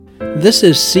This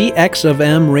is CX of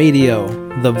M Radio,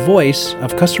 the voice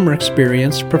of customer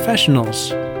experience professionals.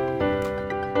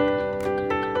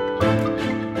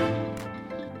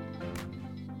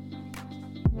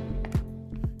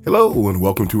 Hello, and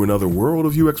welcome to another World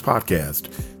of UX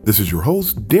podcast. This is your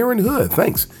host, Darren Hood.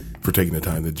 Thanks for taking the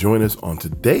time to join us on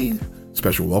today.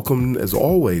 Special welcome, as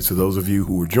always, to those of you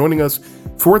who are joining us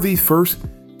for the first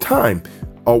time.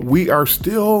 We are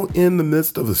still in the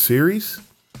midst of a series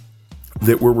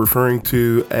that we're referring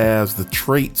to as the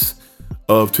traits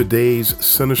of today's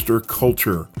sinister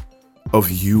culture of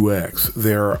UX.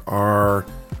 There are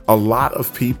a lot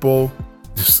of people,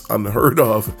 just unheard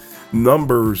of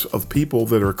numbers of people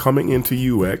that are coming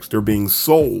into UX. They're being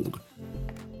sold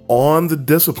on the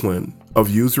discipline of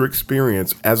user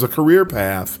experience as a career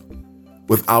path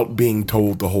without being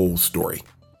told the whole story.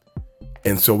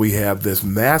 And so we have this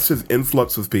massive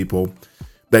influx of people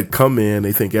that come in.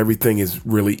 They think everything is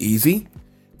really easy.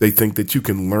 They think that you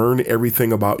can learn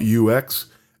everything about UX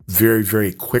very,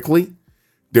 very quickly.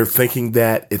 They're thinking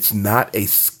that it's not a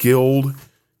skilled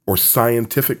or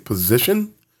scientific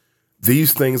position.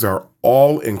 These things are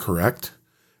all incorrect.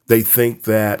 They think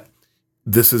that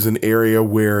this is an area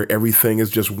where everything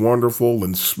is just wonderful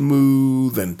and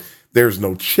smooth and there's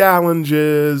no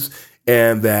challenges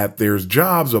and that there's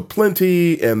jobs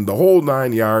aplenty and the whole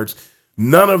 9 yards.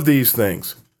 None of these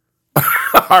things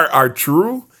are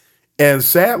true. And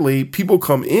sadly, people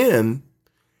come in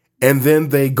and then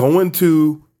they go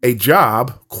into a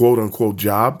job, quote unquote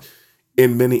job,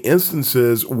 in many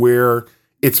instances where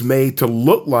it's made to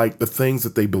look like the things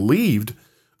that they believed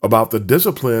about the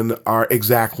discipline are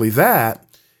exactly that,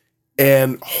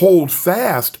 and hold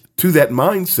fast to that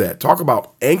mindset. Talk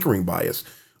about anchoring bias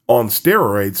on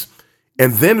steroids.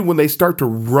 And then when they start to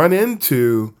run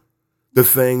into the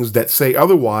things that say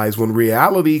otherwise, when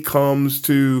reality comes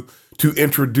to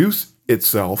introduce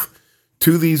itself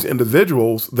to these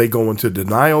individuals, they go into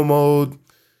denial mode.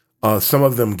 Some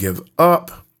of them give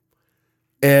up.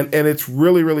 And it's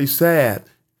really, really sad.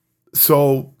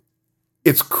 So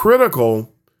it's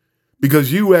critical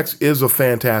because UX is a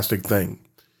fantastic thing.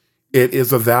 It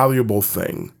is a valuable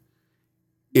thing.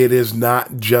 It is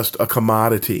not just a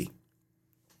commodity.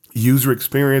 User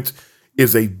experience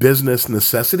is a business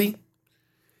necessity.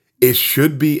 It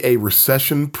should be a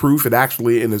recession-proof. It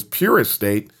actually, in its purest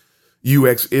state,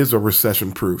 UX is a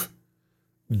recession-proof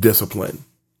discipline.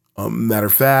 Matter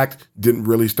of fact, didn't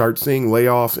really start seeing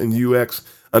layoffs in UX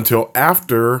until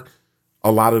after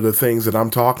a lot of the things that I'm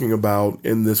talking about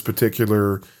in this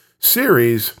particular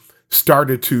series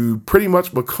started to pretty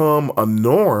much become a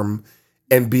norm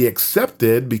and be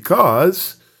accepted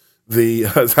because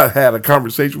I had a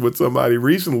conversation with somebody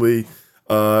recently.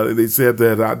 They said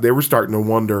that they were starting to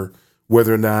wonder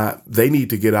whether or not they need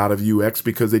to get out of UX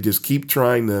because they just keep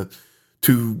trying to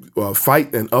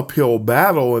fight an uphill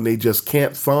battle and they just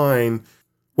can't find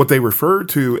what they refer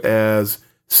to as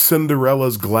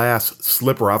Cinderella's glass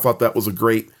slipper. I thought that was a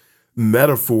great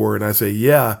metaphor. And I say,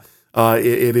 yeah,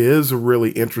 it is a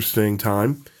really interesting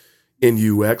time in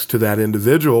UX to that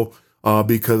individual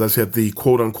because I said the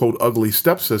quote unquote ugly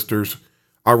stepsisters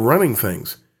are running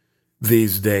things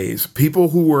these days. People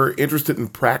who are interested in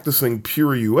practicing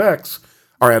pure UX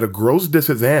are at a gross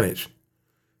disadvantage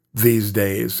these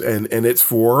days. And it's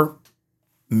for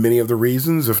many of the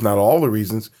reasons, if not all the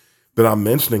reasons, that I'm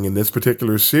mentioning in this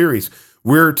particular series.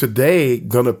 We're today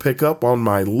going to pick up on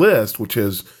my list, which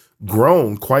has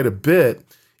grown quite a bit,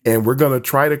 and we're going to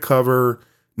try to cover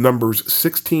numbers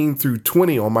 16 through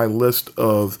 20 on my list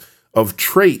of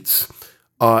traits.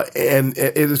 And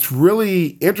it's really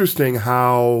interesting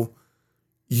how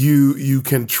you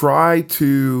can try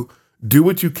to do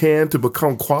what you can to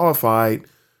become qualified,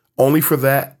 only for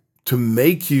that to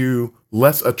make you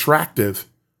less attractive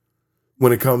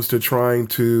when it comes to trying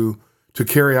to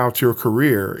carry out your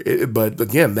career. But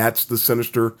again, that's the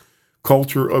sinister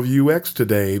culture of UX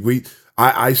today.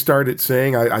 I started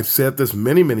saying, I've said this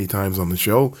many, many times on the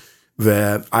show,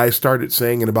 that I started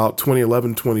saying in about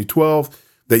 2011, 2012,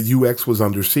 that UX was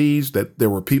under siege, that there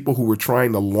were people who were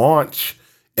trying to launch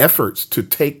efforts to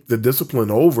take the discipline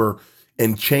over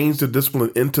and change the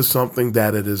discipline into something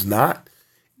that it is not.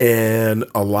 And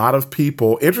a lot of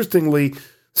people, interestingly,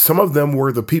 some of them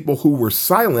were the people who were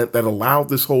silent that allowed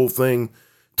this whole thing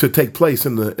to take place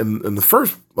in the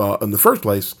first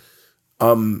place.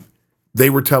 They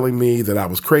were telling me that I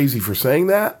was crazy for saying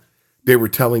that. They were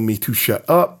telling me to shut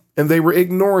up, and they were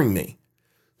ignoring me.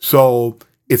 So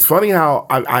it's funny how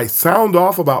I sound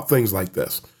off about things like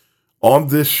this on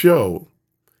this show,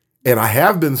 and I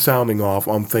have been sounding off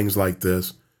on things like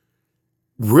this,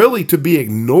 really to be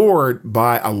ignored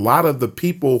by a lot of the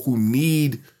people who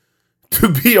need to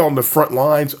be on the front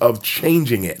lines of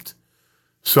changing it.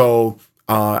 So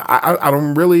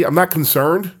I'm not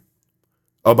concerned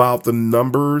about the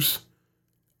numbers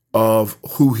of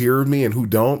who hear me and who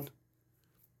don't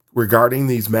regarding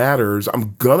these matters.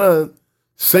 I'm gonna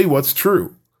say what's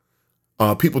true.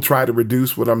 People try to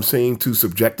reduce what I'm saying to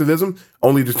subjectivism,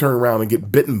 only to turn around and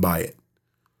get bitten by it.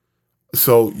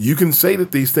 So you can say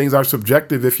that these things are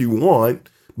subjective if you want,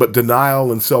 but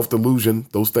denial and self-delusion,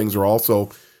 those things are also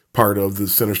part of the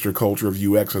sinister culture of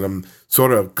UX. And I'm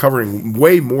sort of covering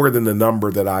way more than the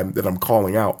number that I'm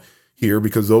calling out here,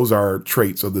 because those are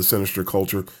traits of the sinister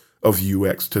culture of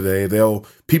UX today.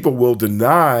 People will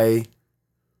deny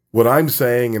what I'm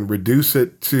saying and reduce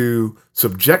it to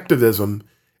subjectivism,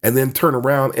 and then turn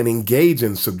around and engage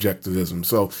in subjectivism.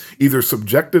 So either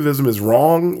subjectivism is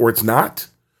wrong or it's not.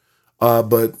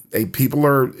 But people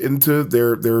are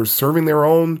they're serving their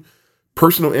own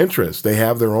personal interests. They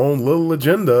have their own little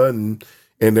agenda, and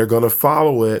they're going to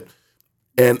follow it.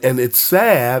 And it's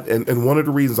sad. And one of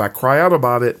the reasons I cry out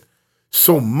about it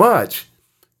so much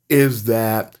is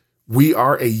that we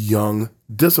are a young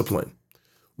discipline.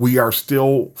 We are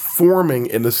still forming,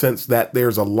 in the sense that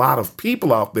there's a lot of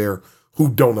people out there who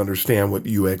don't understand what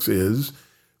UX is.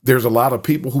 There's a lot of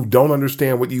people who don't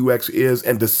understand what UX is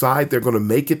and decide they're going to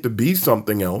make it to be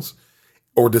something else,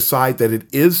 or decide that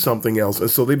it is something else. And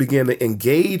so they begin to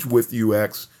engage with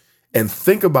UX and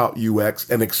think about UX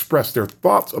and express their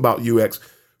thoughts about UX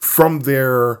from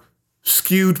their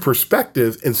skewed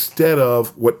perspective instead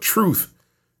of what truth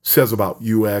says about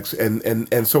UX.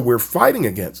 And so we're fighting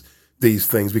against these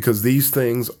things, because these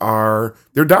things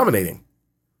they're dominating.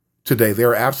 Today,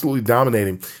 they're absolutely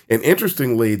dominating. And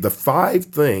interestingly, the 5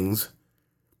 things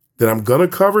that I'm going to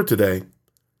cover today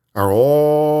are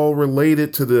all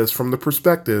related to this from the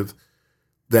perspective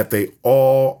that they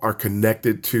all are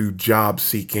connected to job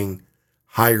seeking,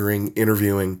 hiring,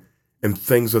 interviewing, and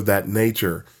things of that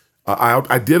nature.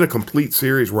 I did a complete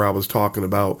series where I was talking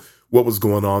about what was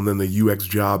going on in the UX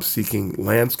job seeking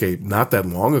landscape not that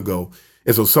long ago.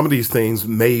 And so some of these things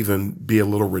may even be a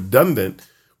little redundant,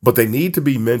 but they need to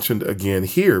be mentioned again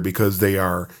here because they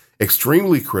are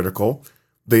extremely critical.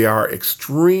 They are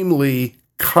extremely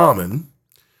common,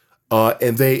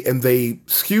 and they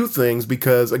skew things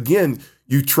because, again,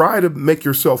 you try to make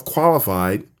yourself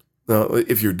qualified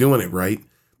if you're doing it right.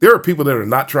 There are people that are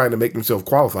not trying to make themselves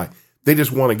qualified. They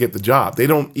just want to get the job. They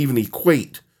don't even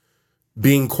equate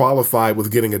being qualified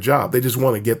with getting a job. They just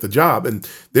want to get the job. And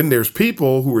then there's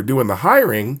people who are doing the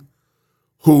hiring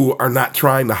who are not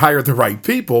trying to hire the right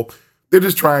people. They're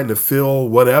just trying to fill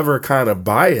whatever kind of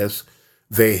bias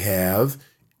they have.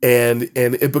 And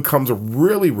it becomes a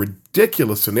really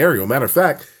ridiculous scenario. Matter of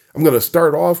fact, I'm going to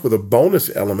start off with a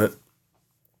bonus element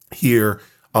here.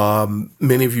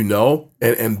 Many of you know,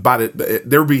 and by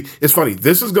it's funny.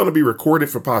 This is going to be recorded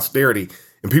for posterity,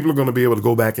 and people are going to be able to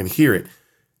go back and hear it.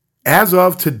 As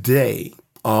of today,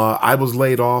 I was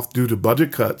laid off due to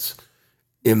budget cuts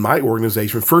in my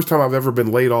organization. First time I've ever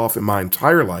been laid off in my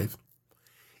entire life.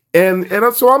 And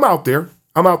so I'm out there.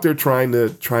 I'm out there trying to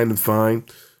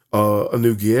find a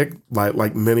new gig,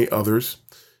 like many others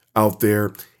out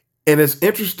there. And it's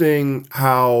interesting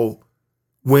how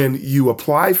when you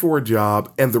apply for a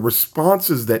job and the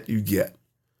responses that you get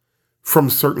from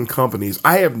certain companies,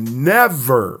 I have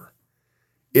never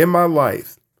in my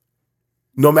life,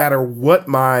 no matter what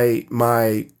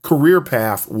my career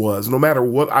path was, no matter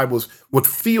what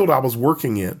field I was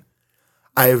working in,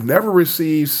 I have never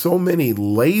received so many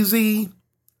lazy,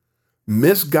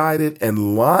 misguided,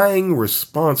 and lying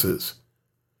responses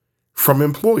from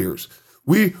employers.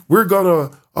 We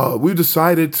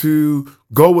decided to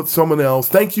go with someone else.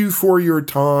 Thank you for your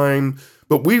time,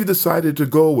 but we've decided to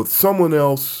go with someone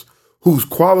else whose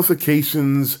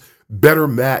qualifications better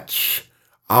match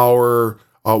our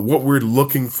what we're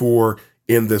looking for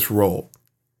in this role.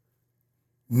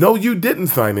 No, you didn't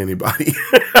find anybody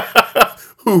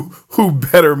who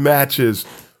better matches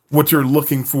what you're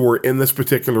looking for in this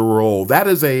particular role. That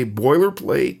is a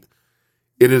boilerplate.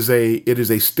 It is a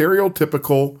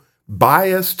stereotypical,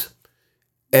 biased,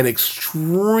 and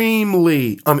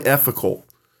extremely unethical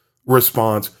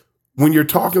response when you're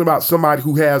talking about somebody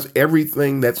who has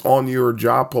everything that's on your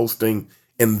job posting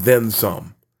and then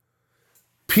some.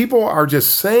 People are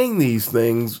just saying these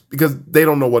things because they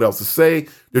don't know what else to say.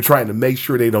 They're trying to make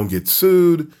sure they don't get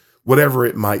sued, whatever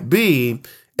it might be.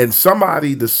 And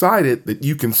somebody decided that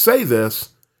you can say this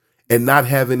and not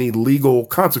have any legal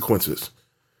consequences.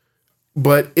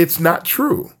 But it's not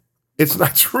true. It's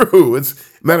not true.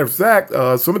 Matter of fact,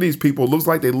 some of these people, looks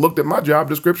like they looked at my job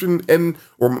description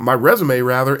or my resume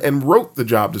rather, and wrote the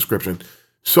job description.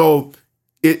 So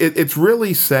It's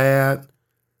really sad.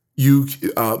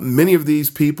 Many of these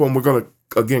people, and we're going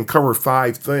to again cover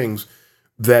 5 things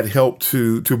that help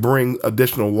to bring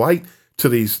additional light to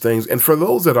these things. And for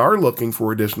those that are looking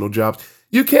for additional jobs,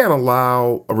 you can't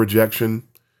allow a rejection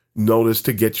notice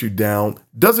to get you down.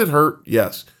 Does it hurt?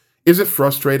 Yes. Is it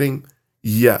frustrating?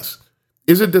 Yes.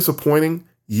 Is it disappointing?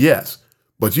 Yes.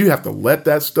 But you have to let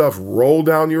that stuff roll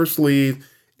down your sleeve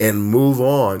and move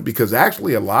on, because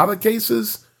actually a lot of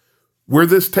cases where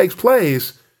this takes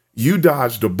place, you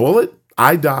dodged a bullet.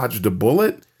 I dodged a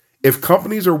bullet. If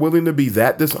companies are willing to be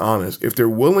that dishonest, if they're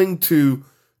willing to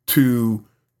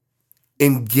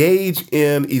engage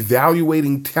in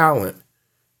evaluating talent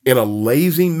in a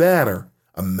lazy manner,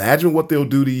 imagine what they'll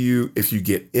do to you if you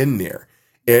get in there.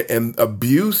 And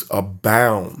abuse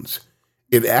abounds.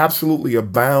 It absolutely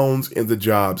abounds in the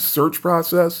job search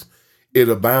process. It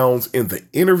abounds in the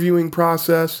interviewing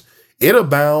process. It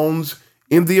abounds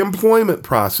in the employment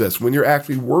process when you're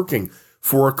actually working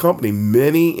for a company.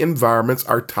 Many environments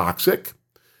are toxic.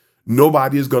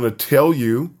 Nobody is going to tell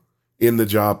you in the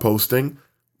job posting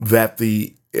that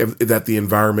the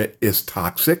environment is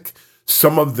toxic.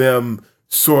 Some of them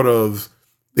sort of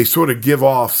give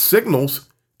off signals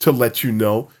to let you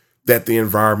know that the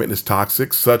environment is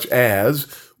toxic, such as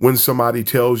when somebody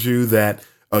tells you that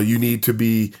you need to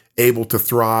be able to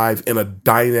thrive in a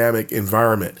dynamic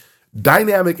environment.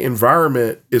 Dynamic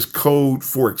environment is code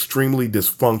for extremely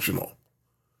dysfunctional.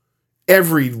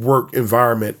 Every work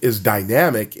environment is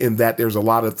dynamic in that there's a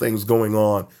lot of things going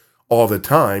on all the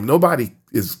time. Nobody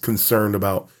is concerned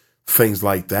about things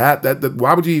like that.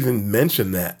 Why would you even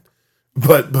mention that?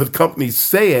 But companies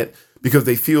say it because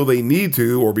they feel they need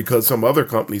to, or because some other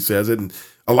company says it. And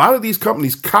a lot of these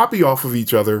companies copy off of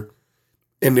each other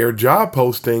in their job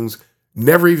postings,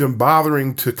 never even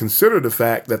bothering to consider the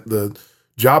fact that the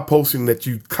job posting that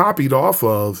you copied off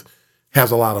of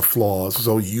has a lot of flaws.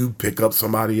 So you pick up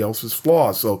somebody else's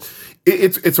flaws. So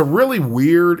it's a really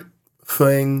weird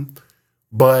thing,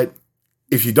 but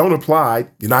if you don't apply,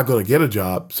 you're not going to get a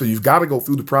job. So you've got to go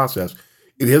through the process.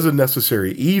 It is a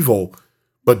necessary evil,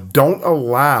 but don't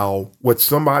allow what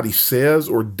somebody says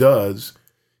or does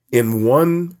in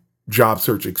one job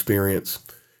search experience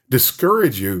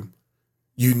discourage you.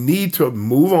 You need to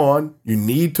move on. You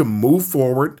need to move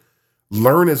forward.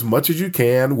 Learn as much as you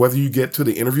can, whether you get to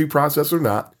the interview process or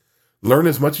not. Learn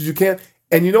as much as you can.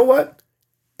 And you know what?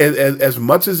 As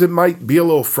much as it might be a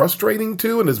little frustrating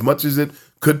too, and as much as it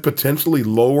could potentially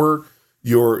lower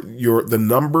the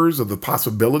numbers of the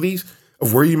possibilities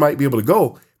of where you might be able to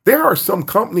go, there are some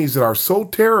companies that are so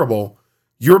terrible,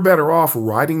 you're better off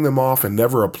writing them off and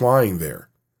never applying there.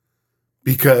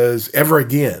 Because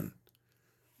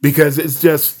it's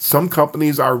just some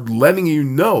companies are letting you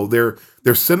know, they're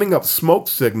sending up smoke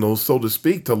signals, so to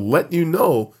speak, to let you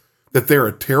know that they're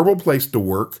a terrible place to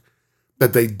work,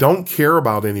 that they don't care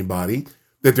about anybody,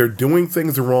 that they're doing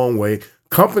things the wrong way.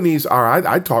 Companies are,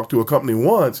 I talked to a company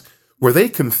once where they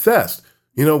confessed,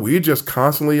 we're just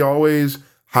constantly always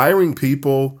hiring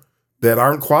people that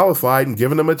aren't qualified and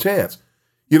giving them a chance.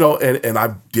 And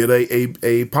I did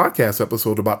a podcast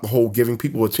episode about the whole giving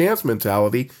people a chance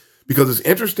mentality, because it's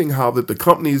interesting how that the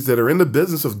companies that are in the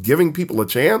business of giving people a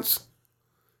chance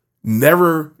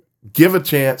never give a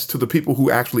chance to the people who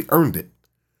actually earned it.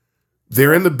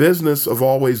 They're in the business of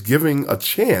always giving a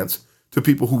chance to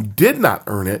people who did not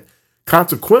earn it.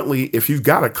 Consequently, if you've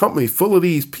got a company full of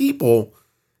these people,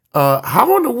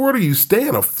 how in the world are you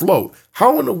staying afloat?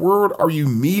 How in the world are you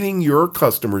meeting your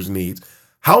customers' needs?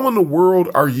 How in the world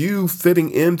are you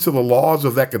fitting into the laws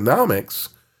of economics?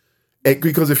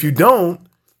 Because if you don't,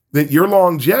 then your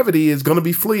longevity is going to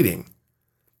be fleeting.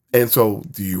 And so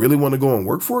do you really want to go and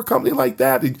work for a company like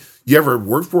that? Did you ever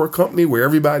work for a company where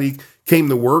everybody came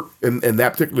to work and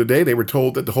that particular day they were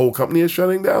told that the whole company is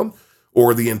shutting down,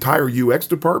 or the entire UX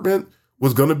department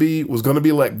was going to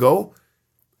be let go?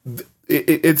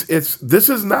 This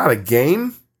is not a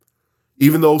game,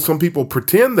 even though some people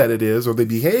pretend that it is, or they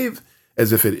behave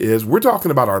as if it is. We're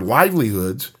talking about our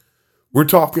livelihoods. We're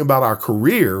talking about our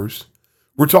careers.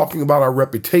 We're talking about our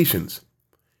reputations.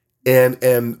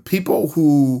 And people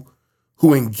who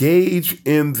engage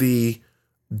in the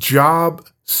job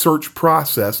search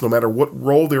process, no matter what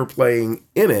role they're playing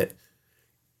in it,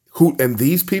 and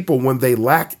these people, when they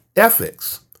lack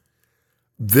ethics,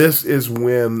 this is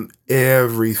when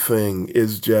everything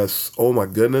is just, oh my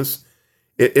goodness,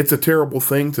 it's a terrible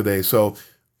thing today. So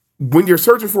when you're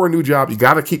searching for a new job, you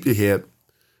got to keep your head.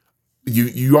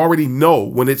 You already know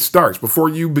when it starts, before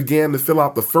you began to fill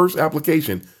out the first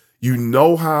application, you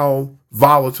know how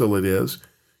volatile it is.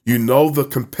 You know the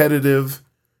competitive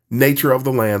nature of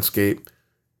the landscape.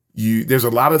 There's a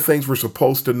lot of things we're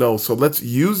supposed to know. So let's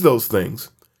use those things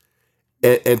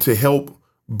and to help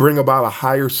bring about a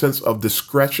higher sense of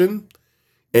discretion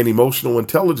and emotional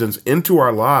intelligence into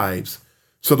our lives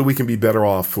so that we can be better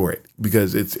off for it.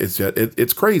 Because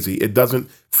it's crazy. It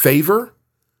doesn't favor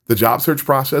the job search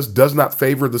process, does not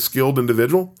favor the skilled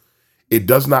individual. It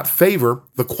does not favor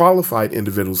the qualified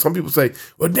individual. Some people say,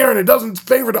 well, Darren, it doesn't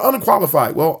favor the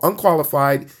unqualified. Well,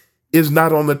 unqualified is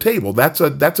not on the table. That's a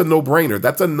no-brainer.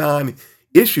 That's a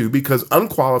non-issue because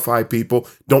unqualified people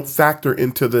don't factor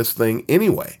into this thing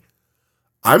anyway.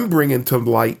 I'm bringing to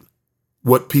light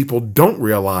what people don't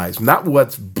realize, not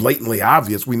what's blatantly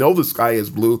obvious. We know the sky is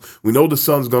blue. We know the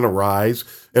sun's going to rise,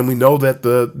 and we know that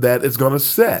that it's going to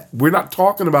set. We're not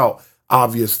talking about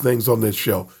obvious things on this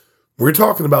show. We're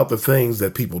talking about the things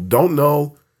that people don't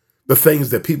know, the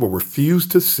things that people refuse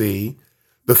to see,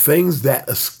 the things that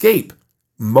escape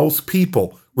most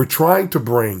people. We're trying to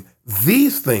bring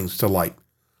these things to light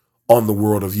on the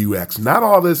world of UX, not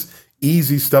all this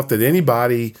easy stuff that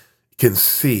anybody can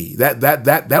see.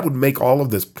 That would make all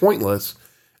of this pointless.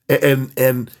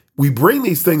 And we bring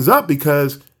these things up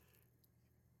because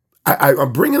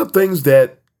I'm bringing up things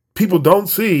that people don't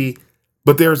see,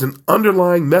 but there's an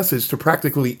underlying message to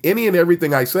practically any and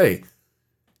everything I say.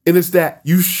 And it's that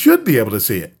you should be able to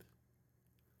see it.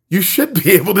 You should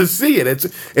be able to see it.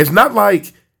 It's not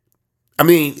like, I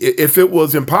mean, if it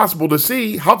was impossible to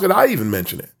see, how could I even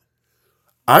mention it?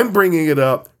 I'm bringing it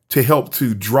up to help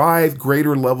to drive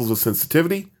greater levels of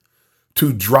sensitivity,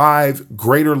 to drive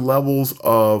greater levels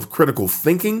of critical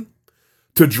thinking,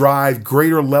 to drive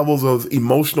greater levels of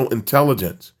emotional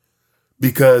intelligence.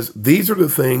 Because these are the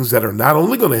things that are not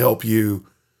only going to help you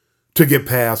to get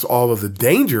past all of the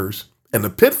dangers and the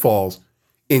pitfalls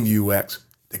in UX,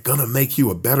 they're going to make you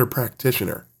a better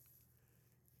practitioner.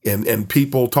 And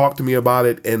people talk to me about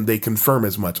it and they confirm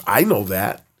as much. I know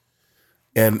that.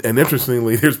 And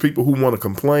interestingly, there's people who want to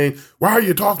complain. Why are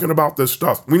you talking about this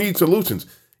stuff? We need solutions.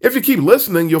 If you keep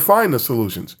listening, you'll find the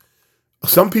solutions.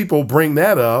 Some people bring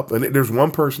that up. And there's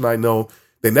one person I know,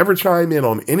 they never chime in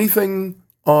on anything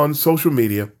on social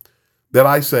media that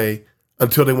I say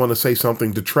until they want to say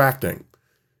something detracting,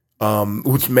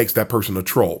 which makes that person a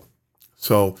troll.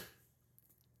 So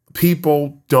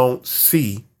people don't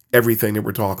see everything that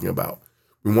we're talking about.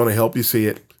 We want to help you see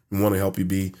it. We want to help you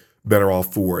be better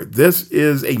off for it. This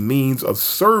is a means of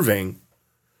serving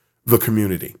the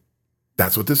community.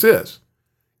 That's what this is.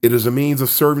 It is a means of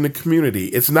serving the community.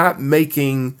 It's not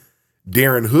making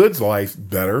Darren Hood's life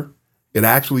better. It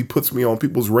actually puts me on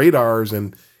people's radars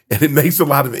and it makes a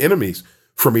lot of enemies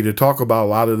for me to talk about a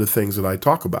lot of the things that I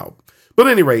talk about. But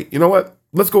at any rate, you know what?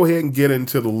 Let's go ahead and get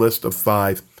into the list of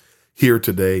 5 here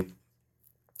today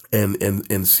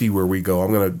and see where we go.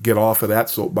 I'm going to get off of that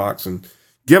soapbox and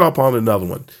get up on another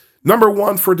one. Number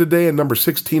 1 for today and number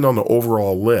 16 on the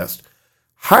overall list.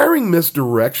 Hiring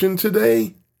misdirection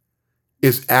today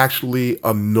is actually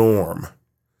a norm.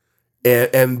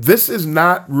 And this is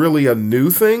not really a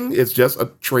new thing. It's just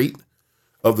a trait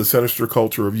of the sinister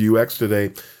culture of UX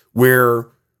today, where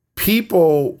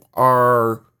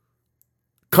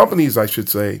companies, I should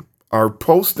say, are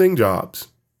posting jobs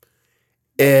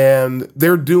and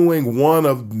they're doing one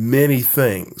of many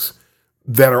things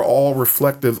that are all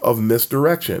reflective of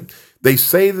misdirection. They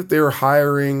say that they're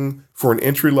hiring for an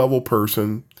entry-level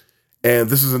person, and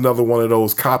this is another one of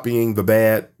those copying the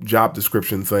bad job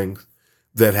description things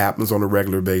that happens on a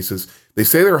regular basis. They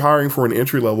say they're hiring for an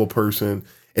entry-level person,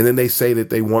 and then they say that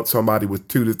they want somebody with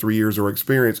 2 to 3 years of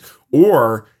experience.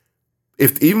 Or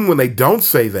even when they don't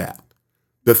say that,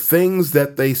 the things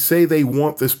that they say they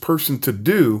want this person to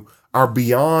do are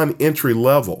beyond entry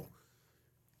level.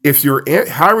 If you're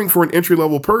hiring for an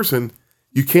entry-level person,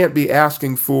 you can't be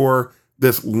asking for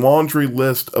this laundry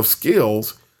list of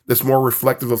skills that's more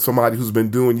reflective of somebody who's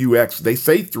been doing UX. They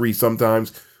say 3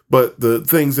 sometimes, but the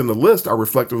things in the list are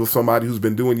reflective of somebody who's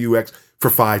been doing UX for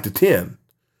 5 to 10.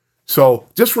 So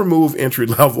just remove entry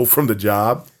level from the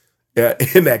job.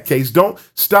 In that case, don't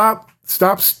stop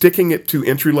sticking it to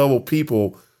entry level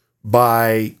people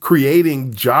by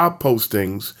creating job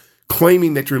postings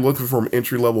claiming that you're looking for an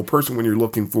entry level person when you're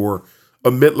looking for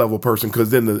a mid-level person,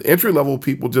 because then the entry level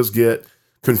people just get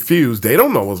confused. They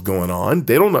don't know what's going on.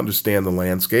 They don't understand the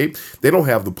landscape. They don't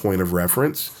have the point of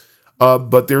reference.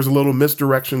 But there's a little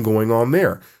misdirection going on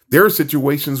there. There are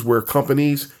situations where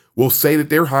companies will say that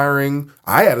they're hiring.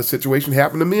 I had a situation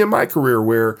happen to me in my career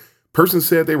where a person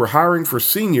said they were hiring for a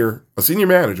senior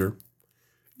manager,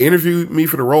 interviewed me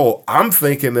for the role. I'm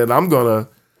thinking that I'm going to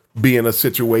be in a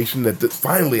situation that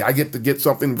finally I get to get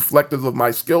something reflective of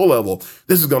my skill level.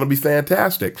 This is going to be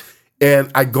fantastic. And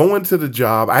I go into the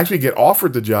job. I actually get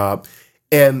offered the job.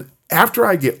 And after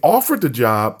I get offered the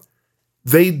job,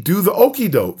 they do the okey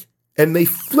doke and they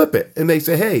flip it and they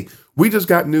say, hey, we just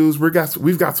got news. We've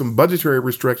got some budgetary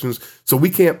restrictions, so we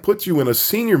can't put you in a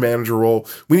senior manager role.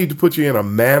 We need to put you in a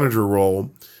manager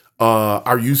role.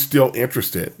 Are you still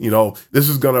interested? This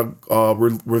is going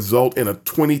to result in a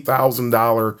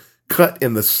 $20,000 cut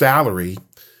in the salary.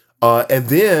 And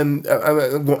then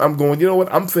I'm going, you know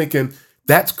what? I'm thinking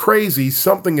that's crazy.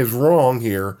 Something is wrong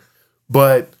here,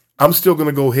 but I'm still going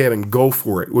to go ahead and go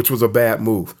for it, which was a bad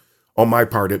move on my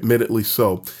part, admittedly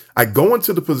so. I go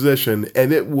into the position,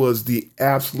 and it was the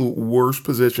absolute worst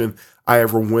position I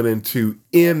ever went into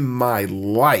in my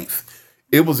life.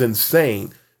 It was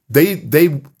insane.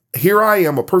 Here I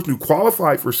am, a person who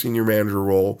qualified for senior manager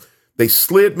role. They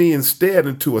slid me instead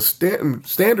into a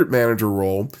standard manager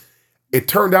role. It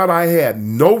turned out I had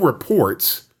no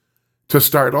reports to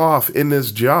start off in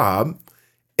this job.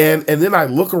 And then I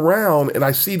look around and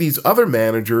I see these other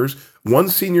managers, one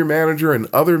senior manager and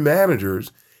other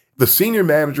managers. The senior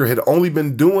manager had only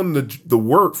been doing the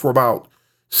work for about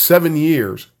 7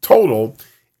 years total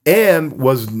and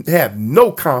had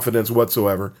no confidence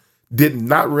whatsoever, did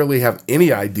not really have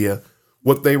any idea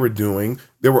what they were doing.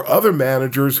 There were other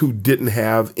managers who didn't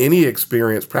have any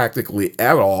experience practically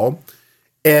at all.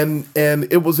 And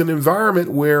it was an environment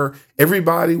where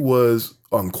everybody was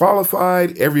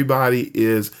unqualified. Everybody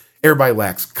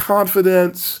lacks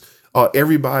confidence.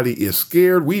 Everybody is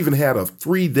scared. We even had a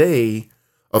 3-day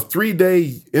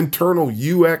internal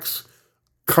UX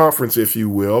conference, if you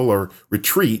will, or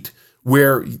retreat,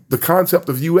 where the concept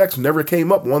of UX never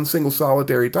came up one single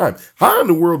solitary time. How in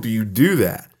the world do you do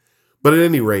that? But at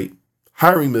any rate,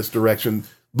 hiring misdirection,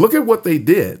 look at what they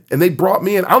did. And they brought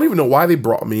me in. I don't even know why they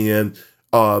brought me in.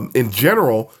 In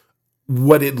general,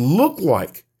 what it looked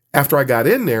like after I got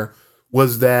in there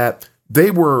was that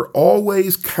they were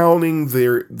always counting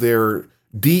their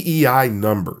DEI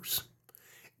numbers.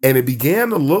 And it began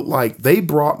to look like they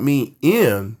brought me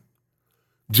in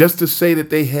just to say that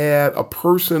they had a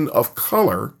person of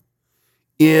color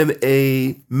in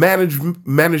a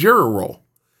managerial role.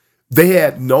 They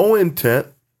had no intent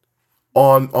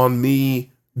on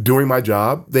me doing my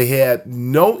job. They had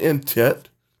no intentions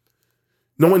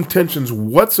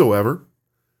whatsoever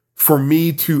for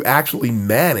me to actually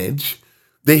manage.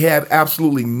 They had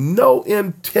absolutely no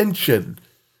intention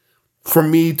for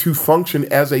me to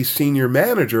function as a senior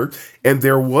manager. And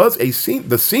there was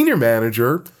the senior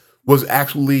manager was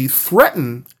actually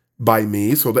threatened by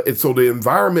me. So the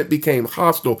environment became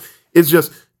hostile. It's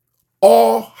just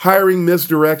all hiring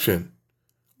misdirection.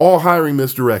 All hiring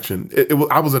misdirection.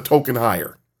 I was a token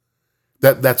hire.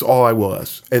 That's all I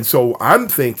was. And so I'm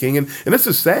thinking, and this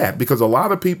is sad because a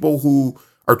lot of people who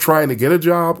are trying to get a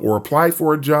job or apply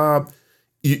for a job,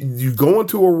 you go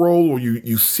into a role or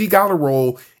you seek out a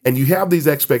role and you have these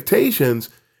expectations,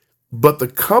 but the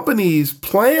company's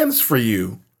plans for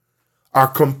you are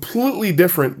completely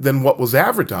different than what was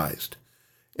advertised.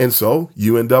 And so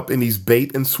you end up in these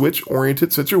bait and switch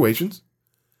oriented situations.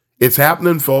 It's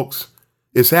happening, folks.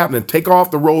 It's happening. Take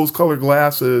off the rose-colored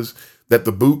glasses that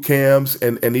the boot camps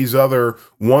and these other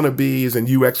wannabes and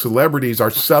UX celebrities are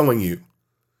selling you.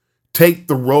 Take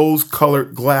the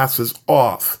rose-colored glasses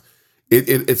off.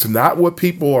 It's not what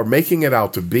people are making it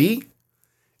out to be.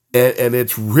 And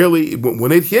it's really,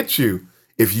 when it hits you,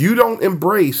 if you don't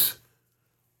embrace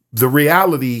the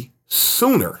reality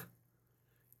sooner,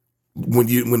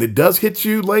 when it does hit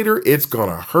you later, it's going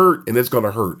to hurt, and it's going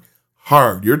to hurt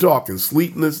hard. You're talking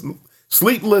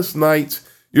sleepless nights.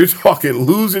 You're talking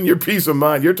losing your peace of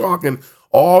mind. You're talking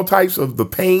all types of the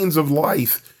pains of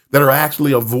life that are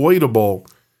actually avoidable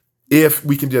if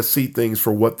we can just see things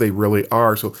for what they really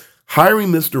are. So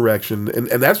hiring misdirection, and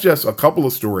that's just a couple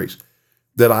of stories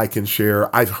that I can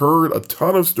share. I've heard a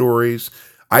ton of stories.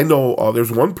 I know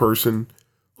there's one person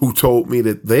who told me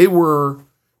that they were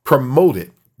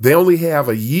promoted. They only have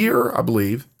a year, I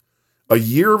believe, a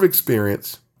year of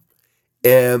experience,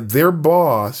 and their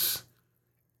boss,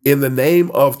 in the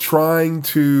name of trying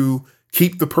to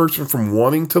keep the person from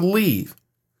wanting to leave,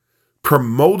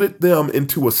 promoted them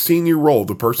into a senior role.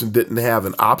 The person didn't have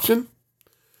an option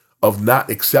of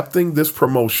not accepting this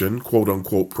promotion, quote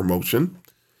unquote promotion,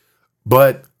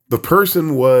 but the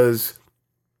person was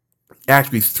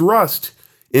actually thrust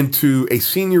into a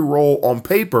senior role on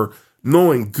paper,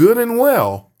 knowing good and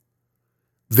well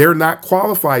they're not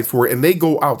qualified for it. And they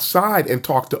go outside and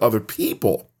talk to other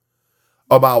people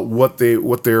about what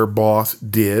their boss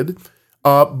did.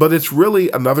 But it's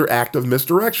really another act of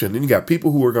misdirection. And you got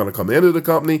people who are going to come into the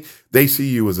company. They see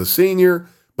you as a senior,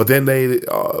 but then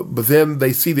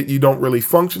they see that you don't really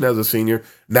function as a senior.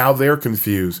 Now they're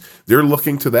confused. They're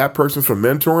looking to that person for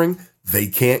mentoring. They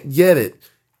can't get it.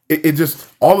 It just,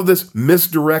 all of this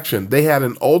misdirection. They had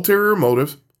an ulterior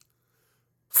motive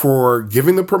for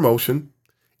giving the promotion,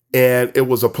 and it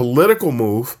was a political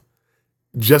move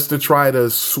just to try to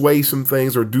sway some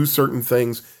things or do certain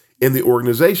things in the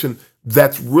organization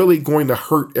that's really going to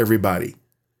hurt everybody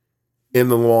in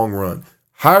the long run.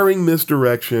 Hiring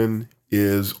misdirection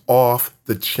is off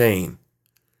the chain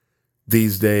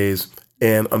these days,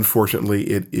 and unfortunately,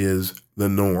 it is the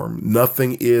norm.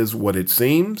 Nothing is what it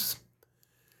seems,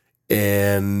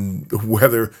 and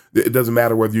it doesn't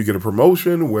matter whether you get a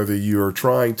promotion, whether you're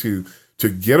trying to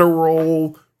get a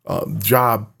role,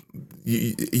 job.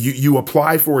 You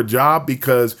apply for a job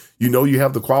because you know you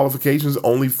have the qualifications,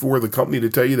 only for the company to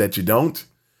tell you that you don't,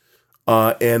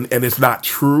 and it's not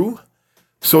true.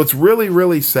 So it's really,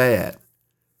 really sad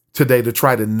today to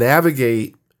try to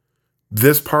navigate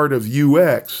this part of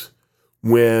UX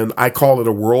when I call it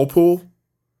a whirlpool.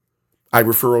 I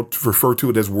refer to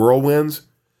it as whirlwinds.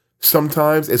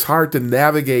 Sometimes it's hard to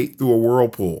navigate through a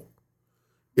whirlpool.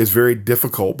 It's very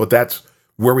difficult, but that's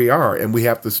where we are, and we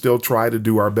have to still try to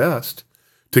do our best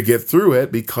to get through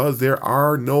it because there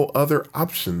are no other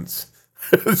options.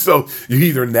 So you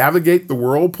either navigate the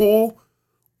whirlpool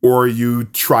or you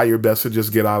try your best to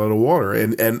just get out of the water.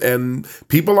 And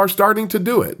people are starting to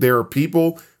do it. There are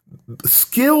people,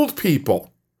 skilled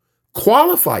people,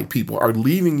 qualified people are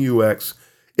leaving UX.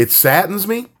 It saddens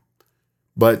me,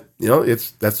 but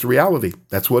that's the reality.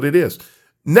 That's what it is.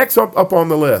 Next up on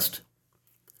the list,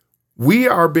 we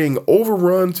are being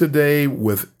overrun today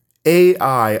with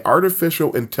AI,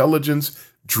 artificial intelligence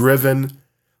driven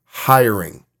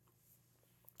hiring.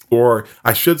 Or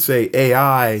I should say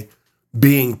AI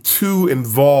being too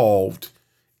involved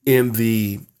in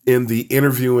the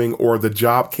interviewing or the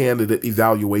job candidate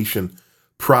evaluation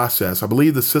process. I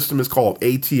believe the system is called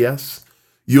ATS.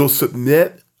 You'll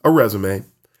submit a resume,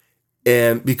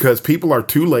 and because people are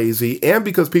too lazy and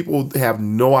because people have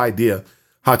no idea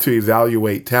how to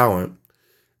evaluate talent,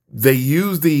 they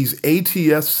use these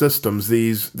ATS systems,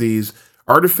 these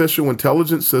artificial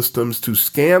intelligence systems, to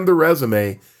scan the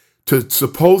resume to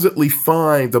supposedly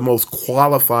find the most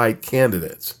qualified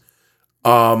candidates.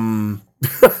 I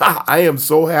am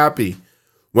so happy.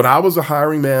 When I was a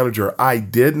hiring manager, I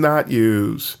did not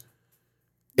use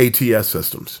ATS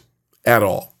systems at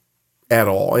all.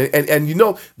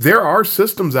 And there are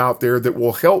systems out there that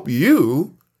will help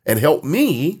you and help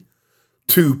me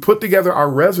to put together our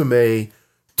resume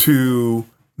to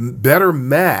better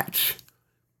match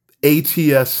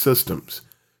ATS systems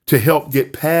to help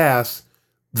get past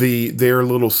their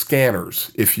little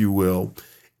scanners, if you will.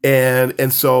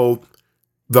 And so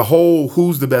the whole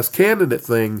who's the best candidate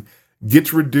thing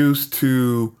gets reduced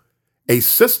to a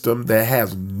system that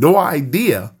has no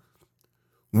idea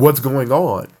what's going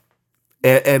on.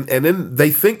 And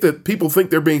then people think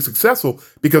they're being successful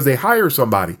because they hire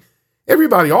somebody.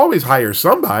 Everybody always hires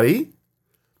somebody,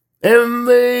 and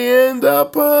they end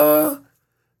up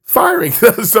firing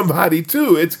somebody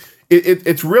too.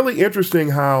 It's really interesting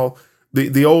how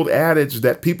the old adage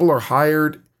that people are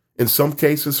hired in some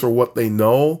cases for what they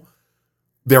know.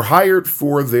 They're hired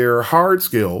for their hard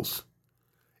skills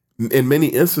in many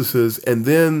instances, and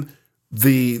then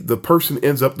the person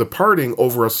ends up departing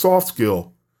over a soft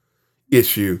skill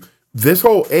issue. This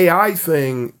whole AI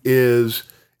thing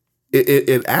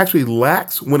it actually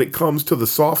lacks when it comes to the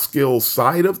soft skills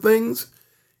side of things,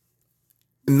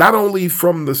 not only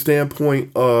from the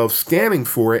standpoint of scanning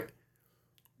for it,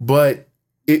 but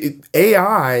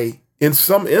AI in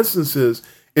some instances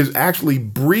is actually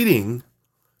breeding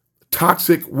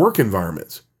toxic work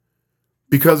environments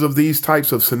because of these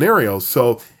types of scenarios.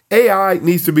 So AI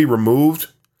needs to be removed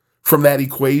from that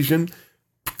equation.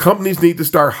 Companies need to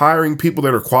start hiring people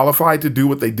that are qualified to do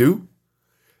what they do.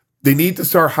 They need to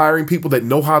start hiring people that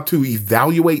know how to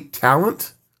evaluate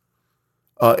talent.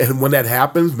 And when that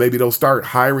happens, maybe they'll start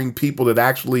hiring people that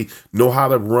actually know how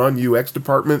to run UX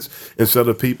departments instead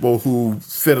of people who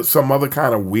fit some other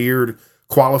kind of weird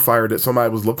qualifier that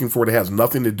somebody was looking for that has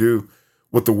nothing to do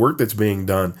with the work that's being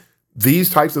done. These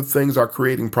types of things are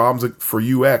creating problems for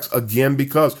UX, again,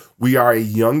 because we are a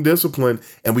young discipline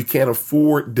and we can't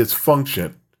afford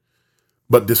dysfunction.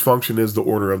 But dysfunction is the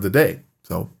order of the day.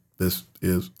 So this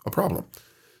is a problem.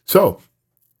 So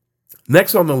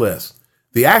next on the list,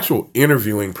 the actual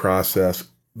interviewing process,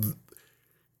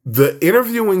 the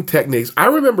interviewing techniques. I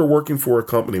remember working for a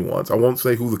company once. I won't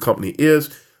say who the company is,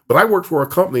 but I worked for a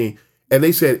company and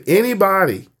they said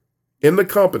anybody in the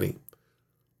company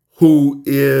who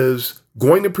is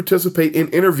going to participate in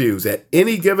interviews at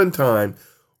any given time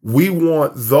We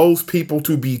want those people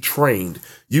to be trained.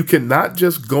 You cannot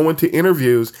just go into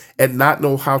interviews and not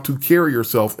know how to carry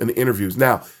yourself in interviews.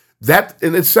 Now,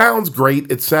 and it sounds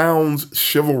great. It sounds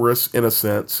chivalrous in a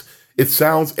sense. It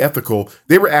sounds ethical.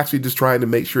 They were actually just trying to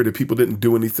make sure that people didn't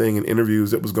do anything in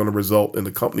interviews that was going to result in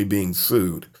the company being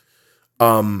sued.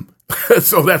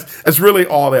 So that's really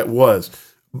all that was.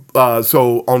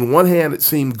 So on one hand, it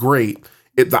seemed great.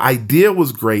 The idea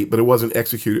was great, but it wasn't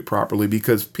executed properly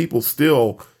because people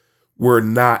still were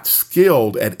not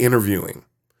skilled at interviewing.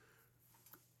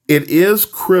 It is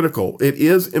critical. It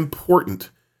is important.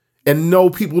 And no,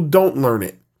 people don't learn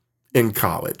it in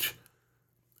college.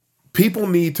 People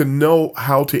need to know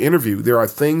how to interview. There are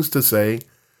things to say,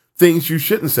 things you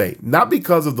shouldn't say, not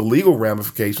because of the legal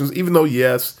ramifications, even though,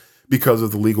 yes, because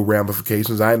of the legal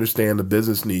ramifications, I understand the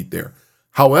business need there.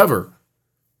 However,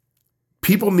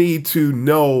 people need to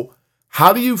know,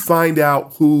 how do you find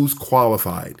out who's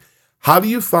qualified? How do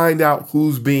you find out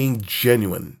who's being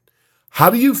genuine? How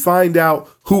do you find out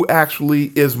who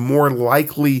actually is more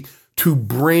likely to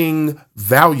bring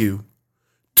value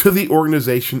to the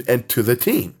organization and to the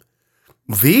team?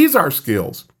 These are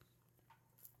skills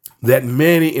that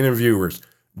many interviewers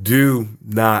do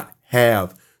not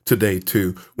have today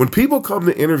too. When people come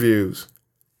to interviews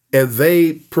and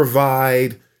they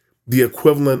provide the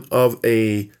equivalent of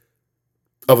a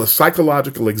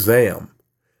psychological exam,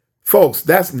 folks,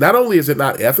 that's not only is it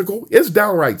not ethical, it's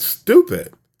downright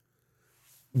stupid.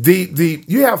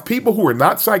 You have people who are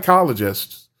not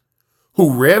psychologists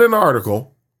who read an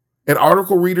article, and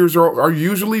article readers are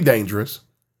usually dangerous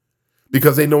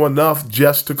because they know enough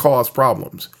just to cause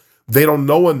problems. They don't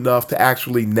know enough to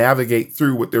actually navigate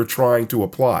through what they're trying to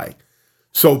apply.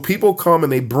 So people come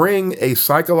and they bring a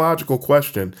psychological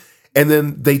question, and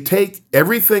then they take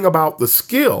everything about the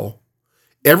skill,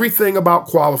 everything about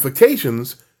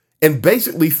qualifications, and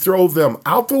basically throw them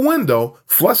out the window,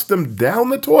 flush them down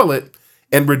the toilet,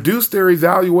 and reduce their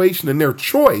evaluation and their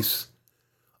choice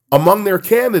among their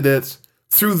candidates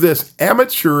through this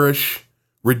amateurish,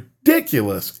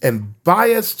 ridiculous, and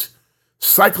biased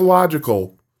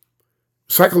psychological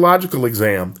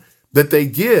exam that they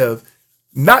give,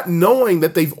 not knowing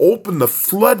that they've opened the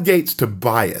floodgates to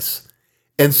bias.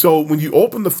 And so when you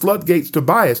open the floodgates to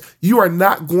bias, you are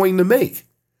not going to make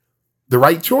the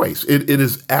right choice. It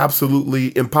is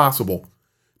absolutely impossible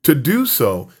to do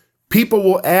so. People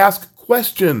will ask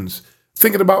questions,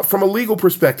 thinking about from a legal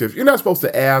perspective. You're not supposed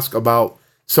to ask about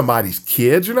somebody's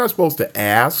kids. You're not supposed to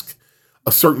ask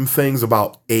certain things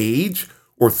about age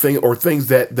or things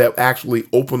that actually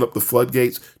open up the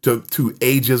floodgates to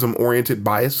ageism-oriented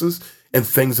biases and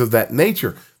things of that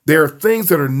nature. There are things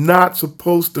that are not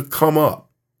supposed to come up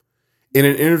in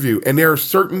an interview, and there are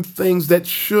certain things that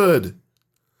should.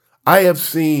 I have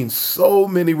seen so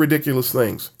many ridiculous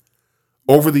things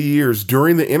over the years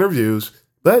during the interviews,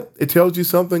 but it tells you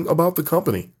something about the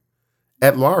company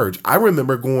at large. I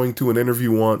remember going to an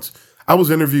interview once. I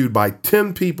was interviewed by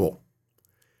 10 people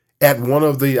at one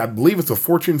of I believe it's a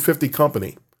Fortune 50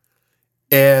 company.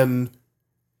 And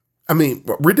I mean,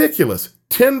 ridiculous.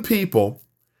 10 people,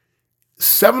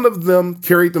 7 of them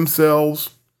carried themselves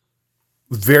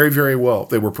very, very well.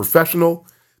 They were professional.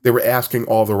 They were asking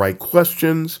all the right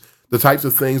questions, the types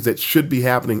of things that should be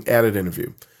happening at an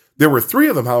interview. There were 3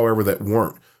 of them, however, that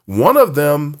weren't. One of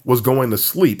them was going to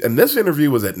sleep, and this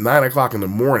interview was at 9:00 in the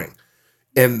morning.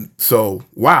 And so,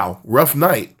 wow, rough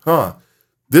night, huh?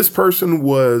 This person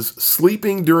was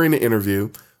sleeping during the interview.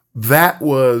 That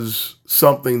was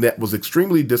something that was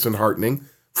extremely disheartening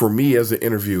for me as an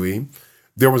interviewee.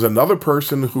 There was another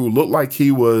person who looked like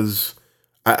he was,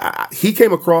 he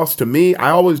came across to me, I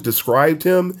always described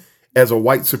him as a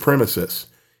white supremacist.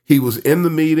 He was in the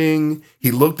meeting.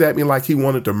 He looked at me like he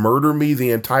wanted to murder me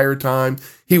the entire time.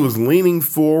 He was leaning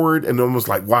forward and almost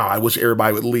like, wow, I wish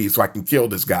everybody would leave so I can kill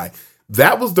this guy.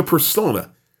 That was the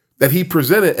persona that he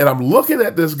presented. And I'm looking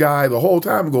at this guy the whole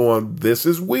time going, this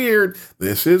is weird.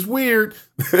 This is weird.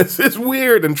 This is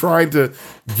weird. And trying to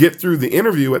get through the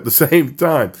interview at the same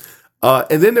time.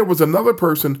 And then there was another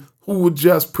person who would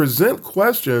just present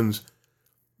questions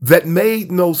that made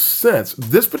no sense.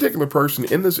 This particular person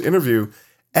in this interview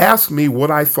asked me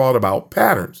what I thought about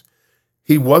patterns.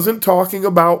 He wasn't talking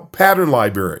about pattern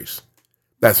libraries.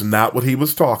 That's not what he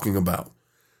was talking about.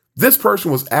 This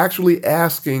person was actually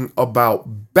asking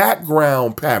about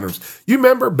background patterns. You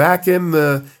remember back in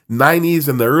the 90s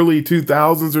and the early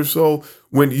 2000s or so,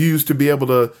 when you used to be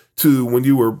able to when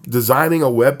you were designing a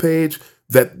web page,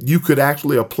 that you could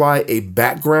actually apply a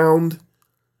background,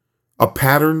 a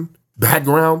pattern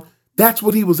background? That's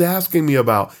what he was asking me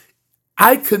about.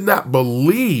 I could not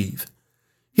believe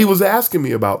he was asking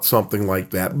me about something like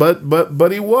that,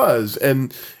 but he was,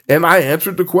 and I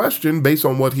answered the question based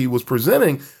on what he was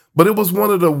presenting, but it was one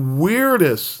of the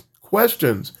weirdest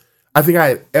questions I think I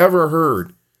had ever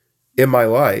heard in my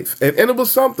life. And it was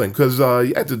something, because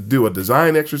you had to do a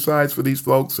design exercise for these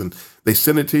folks, and they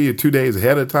sent it to you 2 days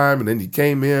ahead of time, and then you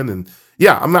came in, and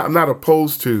yeah, I'm not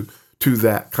opposed to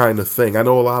that kind of thing. I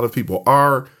know a lot of people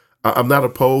are. I'm not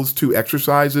opposed to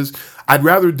exercises. I'd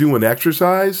rather do an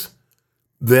exercise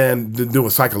than do a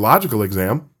psychological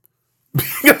exam.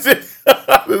 Because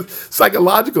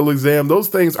psychological exam, those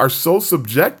things are so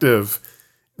subjective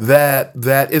that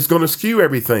it's going to skew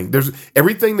everything. There's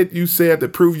everything that you said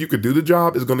that proved you could do the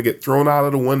job is going to get thrown out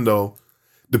of the window,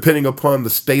 depending upon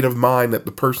the state of mind that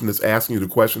the person that's asking you the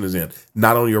question is in,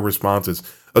 not on your responses,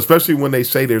 especially when they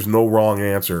say there's no wrong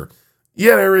answer.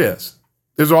 Yeah, there is.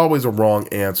 There's always a wrong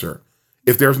answer.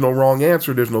 If there's no wrong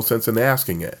answer, there's no sense in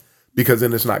asking it, because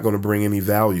then it's not going to bring any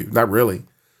value. Not really.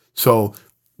 So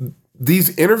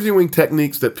these interviewing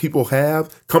techniques that people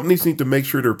have, companies need to make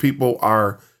sure their people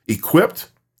are equipped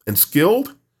and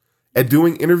skilled at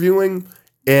doing interviewing,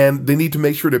 and they need to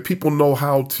make sure that people know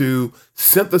how to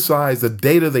synthesize the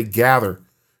data they gather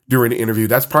during the interview.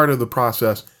 That's part of the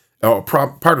process,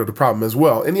 part of the problem as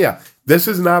well. And yeah, this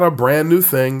is not a brand new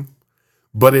thing,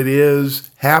 but it is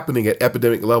happening at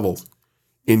epidemic levels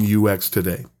in UX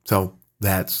today. So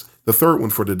that's the third one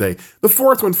for today. The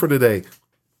fourth one for today,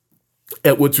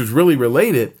 which is really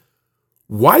related,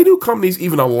 why do companies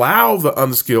even allow the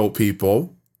unskilled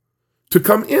people to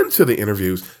come into the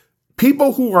interviews?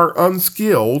 People who are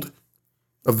unskilled,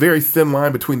 a very thin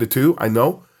line between the two, I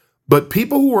know, but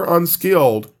people who are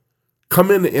unskilled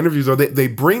come into interviews, or they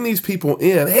bring these people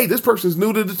in. Hey, this person's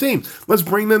new to the team. Let's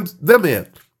bring them in.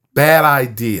 Bad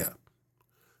idea.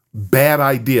 Bad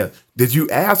idea. Did you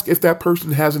ask if that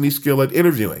person has any skill at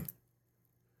interviewing?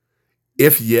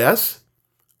 If yes,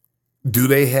 do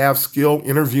they have skill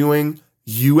interviewing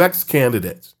UX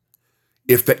candidates?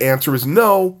 If the answer is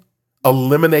no,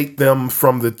 eliminate them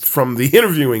from the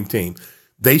interviewing team.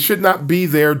 They should not be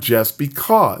there just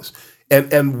because.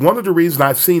 And one of the reasons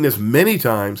I've seen this many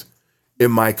times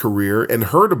in my career and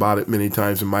heard about it many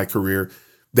times in my career,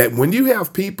 that when you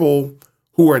have people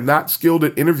who are not skilled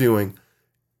at interviewing,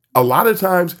 a lot of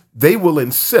times they will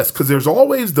insist, because there's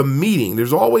always the meeting,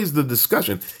 there's always the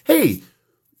discussion. Hey,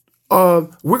 we're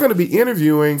going to be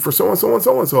interviewing for so-and-so and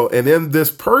so-and-so. And then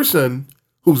this person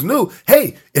who's new,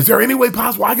 hey, is there any way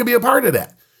possible I can be a part of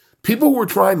that? People who are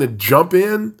trying to jump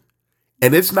in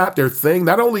and it's not their thing,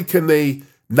 not only can they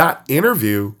not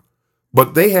interview,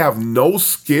 but they have no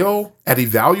skill at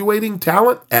evaluating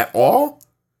talent at all,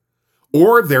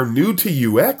 or they're new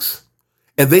to UX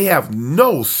and they have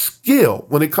no skill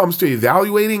when it comes to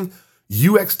evaluating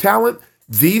UX talent.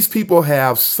 These people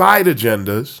have side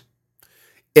agendas.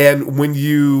 And when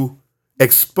you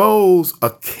expose a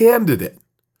candidate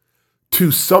to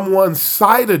someone's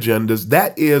side agendas,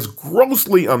 that is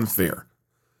grossly unfair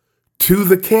to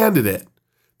the candidate.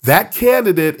 That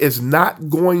candidate is not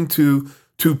going to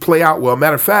play out well.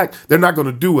 Matter of fact, they're not going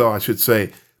to do well, I should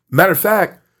say. Matter of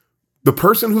fact, the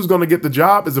person who's going to get the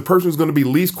job is the person who's going to be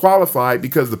least qualified,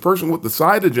 because the person with the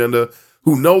side agenda,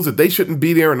 who knows that they shouldn't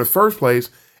be there in the first place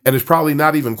and is probably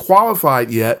not even qualified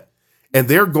yet, and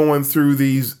they're going through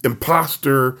these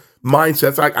imposter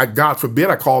mindsets. God forbid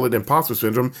I call it imposter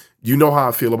syndrome. You know how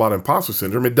I feel about imposter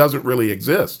syndrome. It doesn't really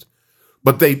exist.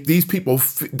 But these people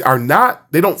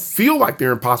they don't feel like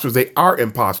they're imposters. They are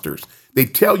imposters. They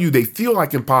tell you they feel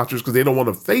like imposters because they don't want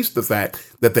to face the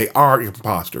fact that they are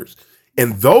imposters.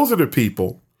 And those are the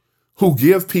people who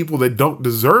give people that don't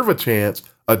deserve a chance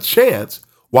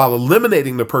while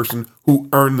eliminating the person who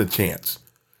earned the chance.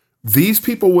 These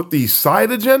people with these side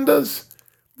agendas,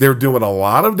 they're doing a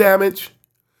lot of damage,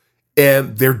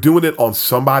 and they're doing it on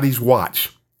somebody's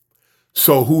watch.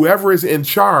 So whoever is in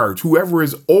charge, whoever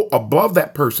is above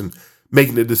that person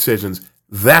making the decisions,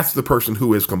 that's the person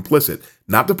who is complicit,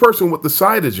 not the person with the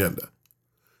side agenda.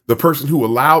 The person who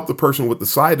allowed the person with the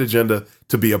side agenda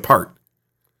to be a part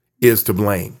is to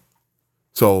blame.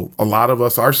 So a lot of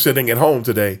us are sitting at home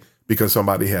today because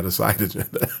somebody had a side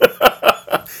agenda.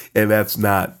 And that's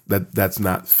not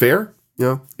fair. You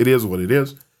know, it is what it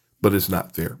is, but it's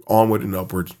not fair. Onward and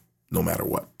upwards, no matter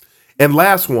what. And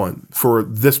last one for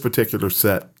this particular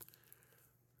set,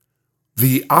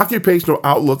 the occupational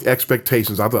outlook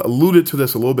expectations. I've alluded to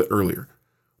this a little bit earlier.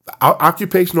 The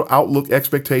occupational outlook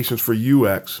expectations for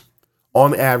UX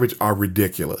on average are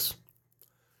ridiculous.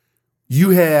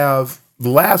 You have, the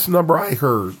last number I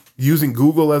heard, using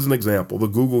Google as an example, the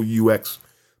Google UX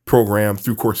program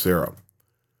through Coursera,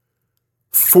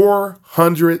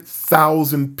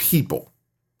 400,000 people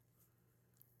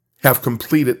have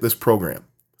completed this program.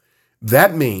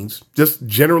 That means, just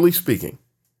generally speaking,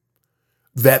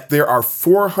 that there are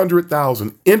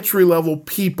 400,000 entry-level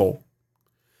people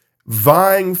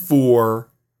vying for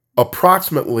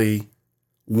approximately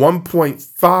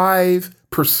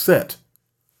 1.5%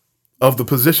 of the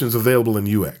positions available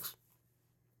in UX.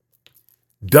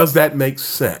 Does that make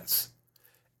sense?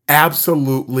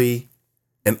 Absolutely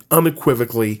and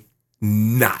unequivocally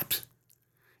not.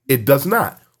 It does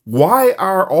not. Why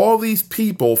are all these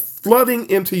people flooding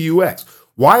into UX?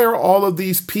 Why are all of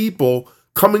these people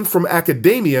coming from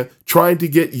academia trying to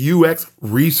get UX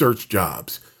research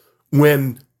jobs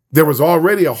when there was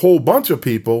already a whole bunch of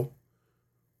people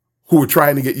who were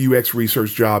trying to get UX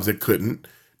research jobs that couldn't?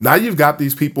 Now you've got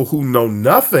these people who know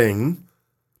nothing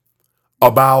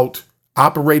about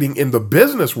operating in the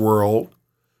business world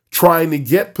trying to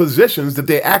get positions that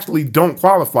they actually don't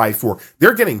qualify for.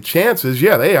 They're getting chances.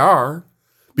 Yeah, they are.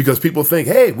 Because people think,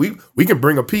 hey, we can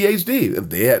bring a PhD.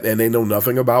 And they know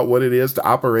nothing about what it is to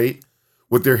operate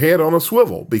with their head on a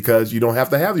swivel, because you don't have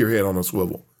to have your head on a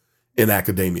swivel in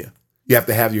academia. You have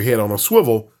to have your head on a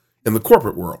swivel in the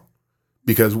corporate world,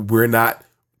 because we're not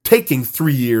taking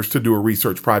 3 years to do a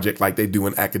research project like they do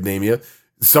in academia. In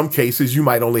some cases, you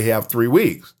might only have 3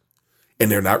 weeks, and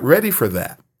they're not ready for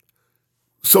that.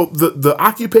 So the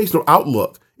occupational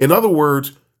outlook, in other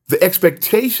words, the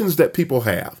expectations that people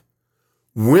have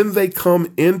when they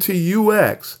come into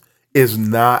UX is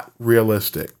not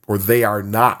realistic, or they are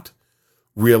not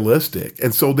realistic.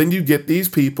 And so then you get these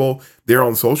people, they're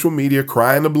on social media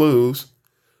crying the blues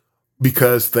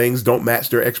because things don't match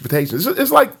their expectations.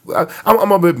 It's like,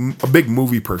 I'm a big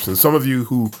movie person. Some of you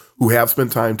who have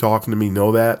spent time talking to me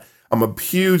know that. I'm a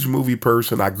huge movie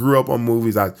person. I grew up on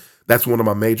movies. That's one of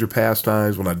my major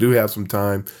pastimes. When I do have some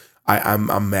time,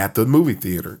 I'm at the movie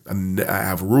theater. I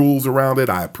have rules around it.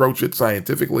 I approach it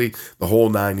scientifically, the whole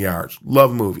 9 yards.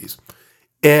 Love movies.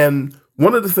 And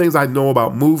one of the things I know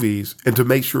about movies, and to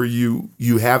make sure you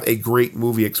have a great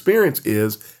movie experience,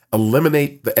 is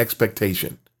eliminate the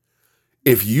expectation.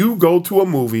 If you go to a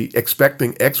movie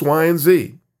expecting X, Y, and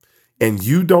Z, and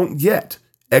you don't get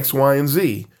X, Y, and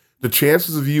Z, the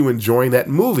chances of you enjoying that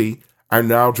movie are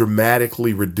now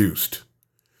dramatically reduced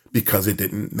because it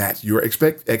didn't match your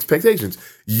expectations.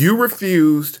 You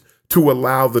refused to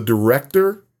allow the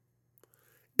director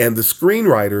and the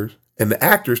screenwriters and the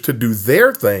actors to do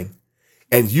their thing,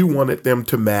 and you wanted them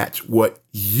to match what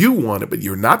you wanted, but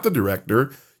you're not the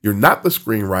director, you're not the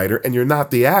screenwriter, and you're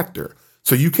not the actor.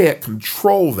 So you can't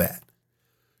control that.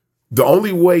 The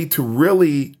only way to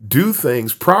really do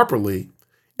things properly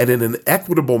and in an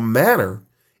equitable manner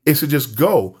is to just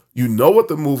go. You know what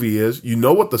the movie is. You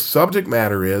know what the subject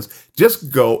matter is.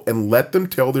 Just go and let them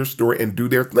tell their story and do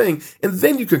their thing. And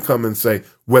then you can come and say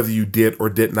whether you did or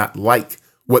did not like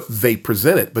what they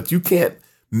presented. But you can't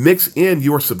mix in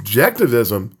your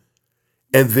subjectivism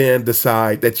and then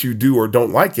decide that you do or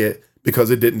don't like it because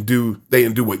they didn't do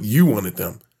what you wanted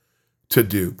them to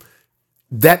do.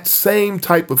 That same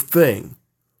type of thing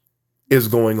is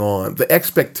going on. The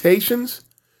expectations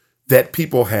that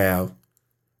people have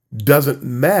doesn't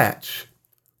match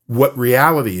what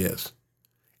reality is.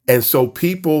 And so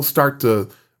people start to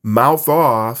mouth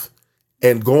off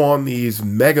and go on these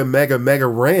mega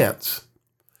rants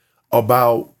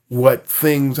about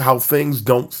how things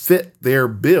don't fit their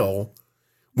bill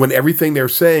when everything they're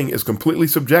saying is completely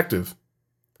subjective.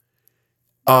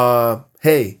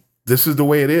 Hey, this is the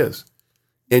way it is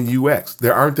in UX.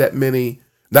 There aren't that many.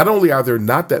 Not only are there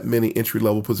not that many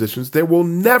entry-level positions, there will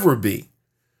never be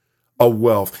a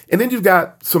wealth. And then you've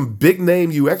got some big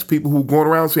name UX people who are going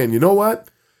around saying, you know what?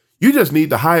 You just need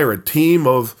to hire a team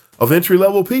of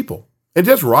entry-level people and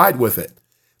just ride with it.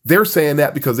 They're saying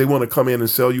that because they want to come in and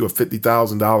sell you a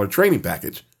 $50,000 training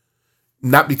package.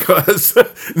 Not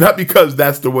because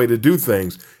that's the way to do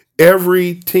things.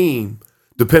 Every team,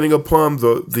 depending upon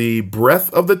the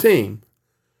breadth of the team,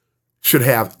 should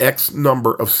have X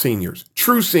number of seniors,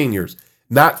 true seniors,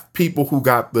 not people who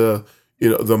got the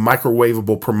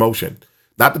microwavable promotion,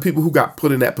 not the people who got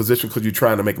put in that position because you're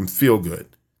trying to make them feel good.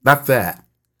 Not that.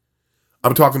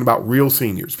 I'm talking about real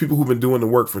seniors, people who've been doing the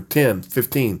work for 10,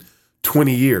 15,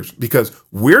 20 years, because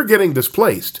we're getting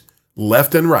displaced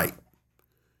left and right.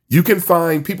 You can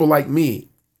find people like me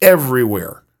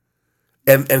everywhere,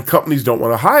 and companies don't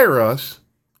want to hire us.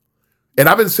 And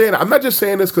I've been saying, I'm not just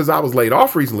saying this because I was laid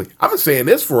off recently. I've been saying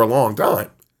this for a long time.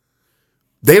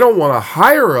 They don't want to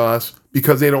hire us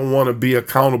because they don't want to be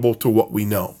accountable to what we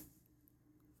know.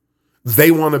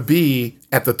 They want to be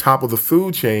at the top of the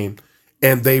food chain,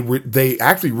 and they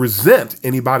actually resent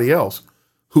anybody else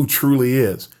who truly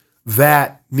is.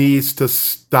 That needs to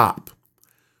stop.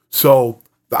 So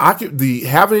The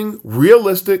having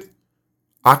realistic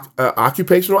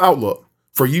occupational outlook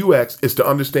for UX is to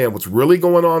understand what's really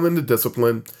going on in the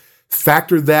discipline,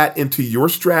 factor that into your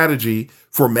strategy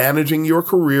for managing your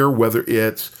career, whether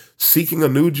it's seeking a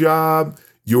new job,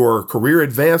 your career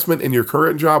advancement in your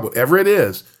current job, whatever it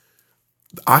is.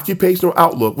 The occupational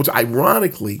outlook, which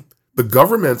ironically, the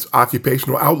government's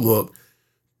occupational outlook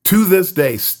to this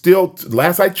day, still,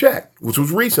 last I checked, which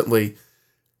was recently,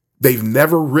 they've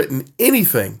never written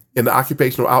anything in the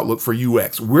occupational outlook for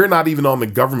UX. We're not even on the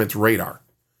government's radar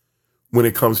when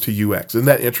it comes to UX. Isn't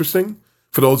that interesting?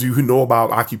 For those of you who know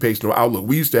about occupational outlook,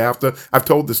 we used to have to, I've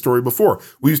told this story before,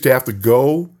 we used to have to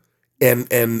go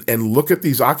and look at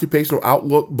these occupational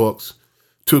outlook books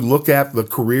to look at the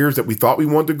careers that we thought we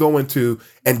wanted to go into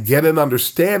and get an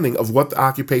understanding of what the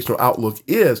occupational outlook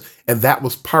is. And that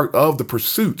was part of the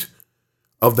pursuit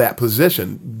of that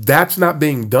position. That's not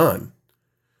being done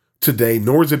today,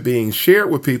 nor is it being shared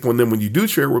with people. And then when you do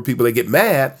share it with people, they get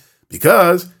mad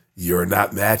because you're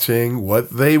not matching what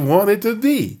they want it to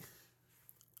be.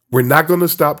 We're not going to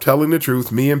stop telling the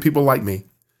truth. Me and people like me,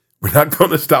 we're not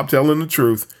going to stop telling the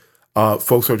truth.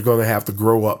 Folks are going to have to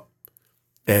grow up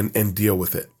and deal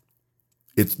with it.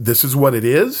 This is what it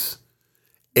is.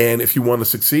 And if you want to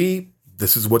succeed,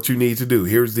 this is what you need to do.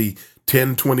 Here's the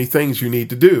 10, 20 things you need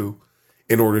to do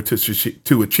in order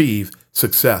to achieve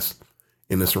success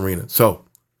in this arena. So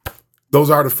those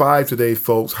are the 5 today,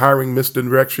 folks. Hiring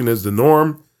misdirection is the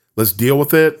norm. Let's deal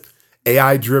with it.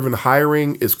 AI-driven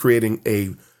hiring is creating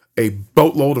a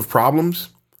boatload of problems,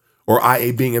 or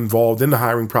IA being involved in the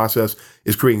hiring process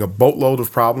is creating a boatload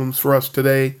of problems for us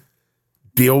today.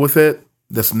 Deal with it.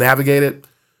 Let's navigate it.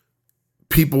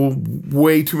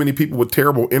 Way too many people with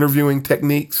terrible interviewing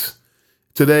techniques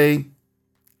today.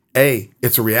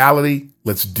 It's a reality.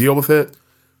 Let's deal with it.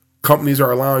 Companies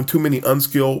are allowing too many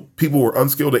unskilled people who are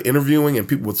unskilled at interviewing and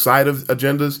people with side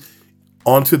agendas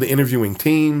onto the interviewing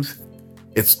teams.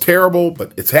 It's terrible,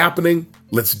 but it's happening.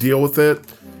 Let's deal with it.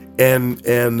 And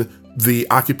the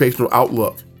occupational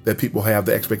outlook that people have,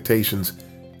 the expectations,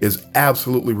 is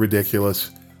absolutely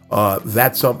ridiculous.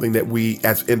 That's something that we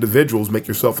as individuals, make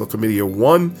yourself a committee of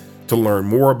one to learn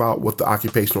more about what the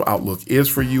occupational outlook is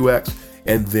for UX,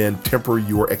 and then temper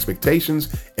your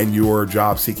expectations and your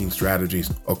job seeking strategies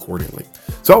accordingly.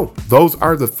 So those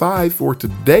are the 5 for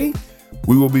today.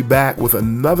 We will be back with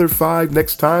another 5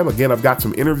 next time. Again, I've got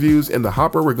some interviews in the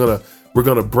hopper. We're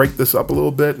gonna break this up a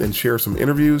little bit and share some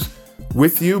interviews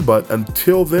with you. But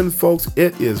until then, folks,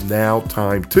 it is now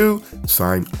time to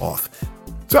sign off.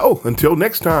 So until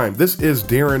next time, this is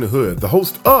Darren Hood, the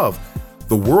host of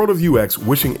The World of UX,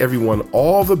 wishing everyone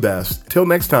all the best. Till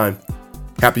next time,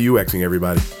 happy UXing,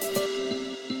 everybody.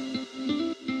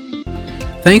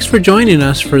 Thanks for joining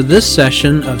us for this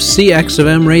session of CX of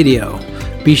M Radio.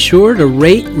 Be sure to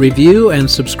rate, review, and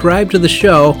subscribe to the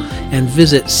show, and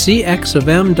visit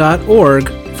cxofm.org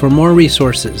for more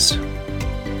resources.